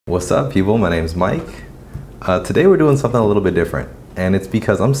What's up, people? My name's Mike. Today we're doing something a little bit different, and it's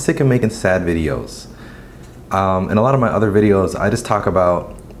because I'm sick of making sad videos. In a lot of my other videos, I just talk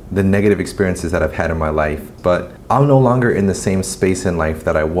about the negative experiences that I've had in my life, but I'm no longer in the same space in life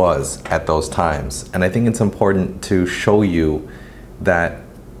that I was at those times. And I think it's important to show you that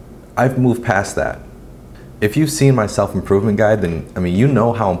I've moved past that. If you've seen my self-improvement guide, then you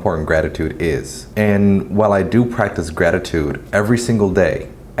know how important gratitude is. And while I do practice gratitude every single day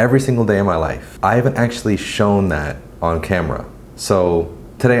in my life, I haven't actually shown that on camera. So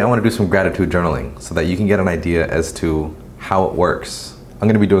today I want to do some gratitude journaling so that you can get an idea as to how it works. I'm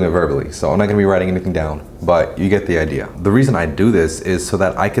going to be doing it verbally, so I'm not going to be writing anything down, but you get the idea. The reason I do this is so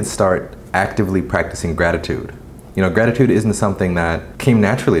that I can start actively practicing gratitude. You know, gratitude isn't something that came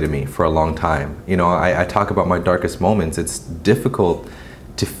naturally to me for a long time. You know, I talk about my darkest moments. It's difficult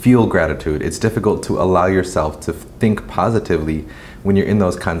to feel gratitude. It's difficult to allow yourself to think positively when you're in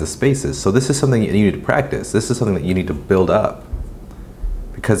those kinds of spaces. So this is something you need to practice. This is something that you need to build up,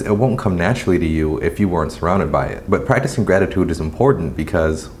 because it won't come naturally to you if you weren't surrounded by it. But practicing gratitude is important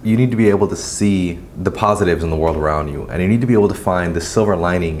because you need to be able to see the positives in the world around you, and you need to be able to find the silver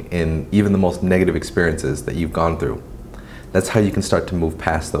lining in even the most negative experiences that you've gone through. That's how you can start to move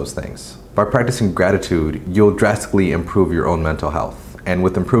past those things. By practicing gratitude, you'll drastically improve your own mental health. And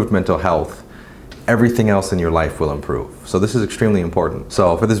with improved mental health, everything else in your life will improve. So this is extremely important.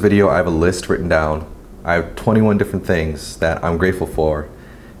 So for this video, I have a list written down. I have 21 different things that I'm grateful for,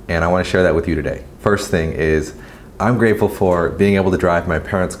 and I want to share that with you today. First thing is, I'm grateful for being able to drive my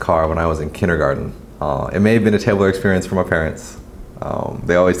parents' car when I was in kindergarten. It may have been a terrible experience for my parents.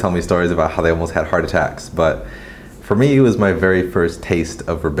 They always tell me stories about how they almost had heart attacks, but for me, it was my very first taste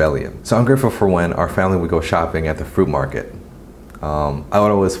of rebellion. So I'm grateful for when our family would go shopping at the fruit market. I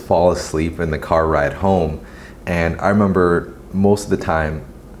would always fall asleep in the car ride home, and I remember most of the time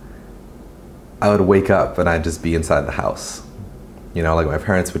I would wake up and I'd just be inside the house. You know, like my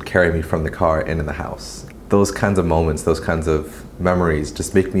parents would carry me from the car into the house. Those kinds of moments, those kinds of memories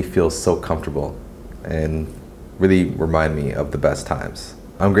just make me feel so comfortable and really remind me of the best times.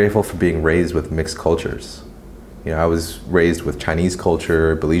 I'm grateful for being raised with mixed cultures. You know, I was raised with Chinese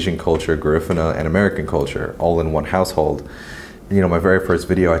culture, Belizean culture, Garifuna, and American culture, all in one household. You know, my very first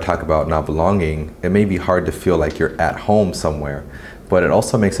video, I talk about not belonging. It may be hard to feel like you're at home somewhere, but it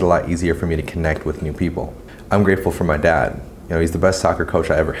also makes it a lot easier for me to connect with new people. I'm grateful for my dad. You know, he's the best soccer coach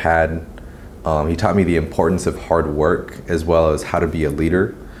I ever had. He taught me the importance of hard work as well as how to be a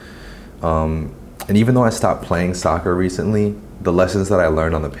leader. And even though I stopped playing soccer recently, the lessons that I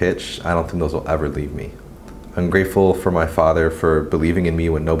learned on the pitch, I don't think those will ever leave me. I'm grateful for my father for believing in me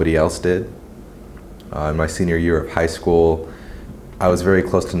when nobody else did. In my senior year of high school, I was very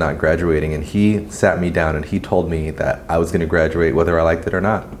close to not graduating, and he sat me down and he told me that I was going to graduate whether I liked it or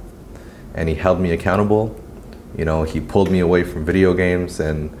not. And he held me accountable. You know, he pulled me away from video games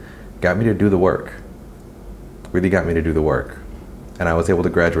and got me to do the work. Really got me to do the work. And I was able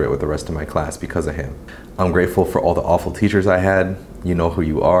to graduate with the rest of my class because of him. I'm grateful for all the awful teachers I had. You know who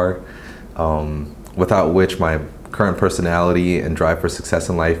you are. Without which my current personality and drive for success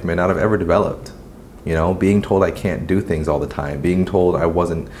in life may not have ever developed. You know, being told I can't do things all the time, being told I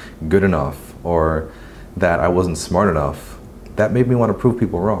wasn't good enough or that I wasn't smart enough, that made me want to prove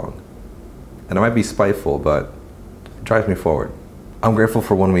people wrong. And it might be spiteful, but it drives me forward. I'm grateful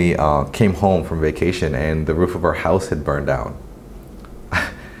for when we came home from vacation and the roof of our house had burned down.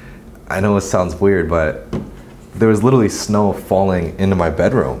 I know it sounds weird, but there was literally snow falling into my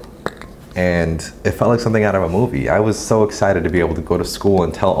bedroom. And it felt like something out of a movie. I was so excited to be able to go to school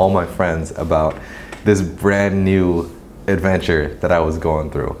and tell all my friends about this brand new adventure that I was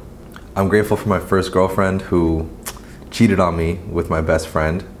going through. I'm grateful for my first girlfriend who cheated on me with my best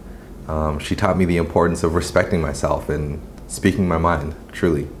friend. She taught me the importance of respecting myself and speaking my mind,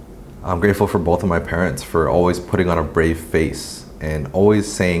 truly. I'm grateful for both of my parents for always putting on a brave face and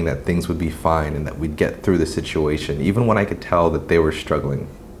always saying that things would be fine and that we'd get through the situation, even when I could tell that they were struggling.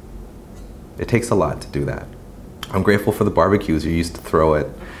 It takes a lot to do that. I'm grateful for the barbecues we used to throw at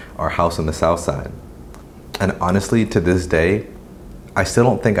our house on the south side. And honestly, to this day, I still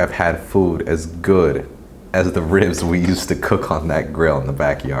don't think I've had food as good as the ribs we used to cook on that grill in the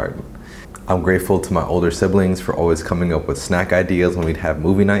backyard. I'm grateful to my older siblings for always coming up with snack ideas when we'd have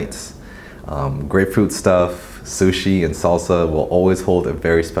movie nights. Grapefruit stuff, sushi, and salsa will always hold a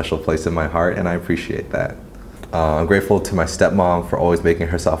very special place in my heart, and I appreciate that. I'm grateful to my stepmom for always making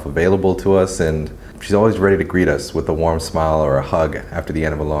herself available to us, and she's always ready to greet us with a warm smile or a hug after the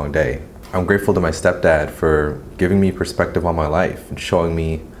end of a long day. I'm grateful to my stepdad for giving me perspective on my life and showing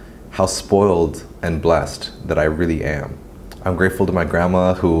me how spoiled and blessed that I really am. I'm grateful to my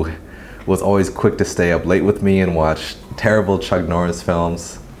grandma who was always quick to stay up late with me and watch terrible Chuck Norris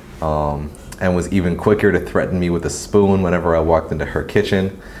films, and was even quicker to threaten me with a spoon whenever I walked into her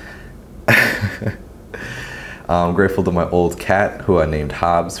kitchen. I'm grateful to my old cat, who I named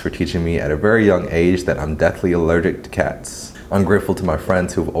Hobbs, for teaching me at a very young age that I'm deathly allergic to cats. I'm grateful to my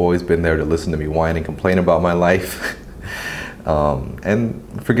friends who've always been there to listen to me whine and complain about my life,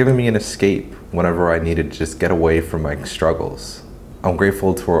 and for giving me an escape whenever I needed to just get away from my struggles. I'm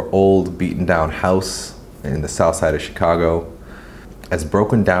grateful to our old beaten down house in the south side of Chicago. As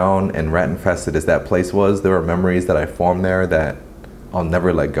broken down and rat infested as that place was, there are memories that I formed there that I'll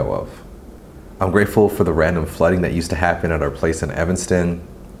never let go of. I'm grateful for the random flooding that used to happen at our place in Evanston.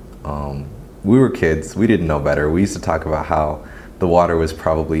 We were kids, we didn't know better. We used to talk about how the water was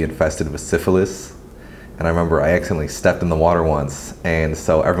probably infested with syphilis. And I remember I accidentally stepped in the water once, and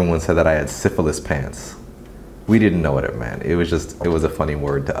so everyone said that I had syphilis pants. We didn't know what it meant. It was a funny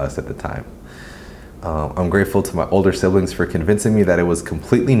word to us at the time. I'm grateful to my older siblings for convincing me that it was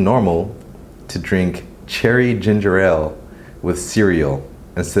completely normal to drink cherry ginger ale with cereal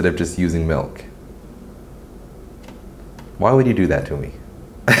instead of just using milk. Why would you do that to me?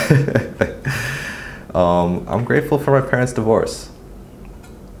 I'm grateful for my parents' divorce.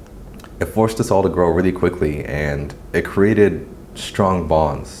 It forced us all to grow really quickly, and it created strong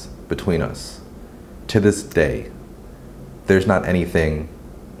bonds between us. To this day, there's not anything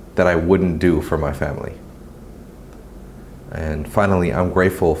that I wouldn't do for my family. And finally, I'm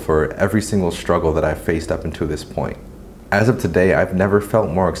grateful for every single struggle that I've faced up until this point. As of today, I've never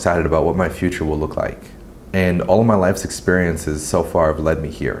felt more excited about what my future will look like. And all of my life's experiences so far have led me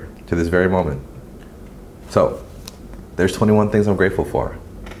here, to this very moment. So, there's 21 things I'm grateful for.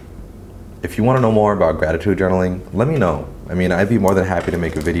 If you want to know more about gratitude journaling, let me know. I mean, I'd be more than happy to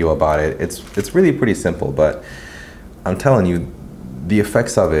make a video about it. It's really pretty simple, but I'm telling you, the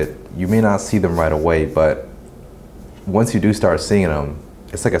effects of it, you may not see them right away, but once you do start seeing them,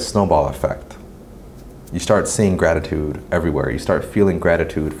 it's like a snowball effect. You start seeing gratitude everywhere. You start feeling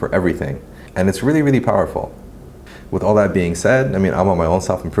gratitude for everything. And it's really, really powerful. With all that being said, I mean, I'm on my own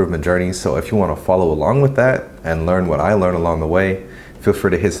self-improvement journey, so if you want to follow along with that and learn what I learn along the way, feel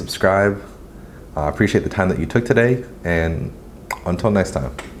free to hit subscribe. I appreciate the time that you took today, and until next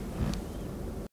time.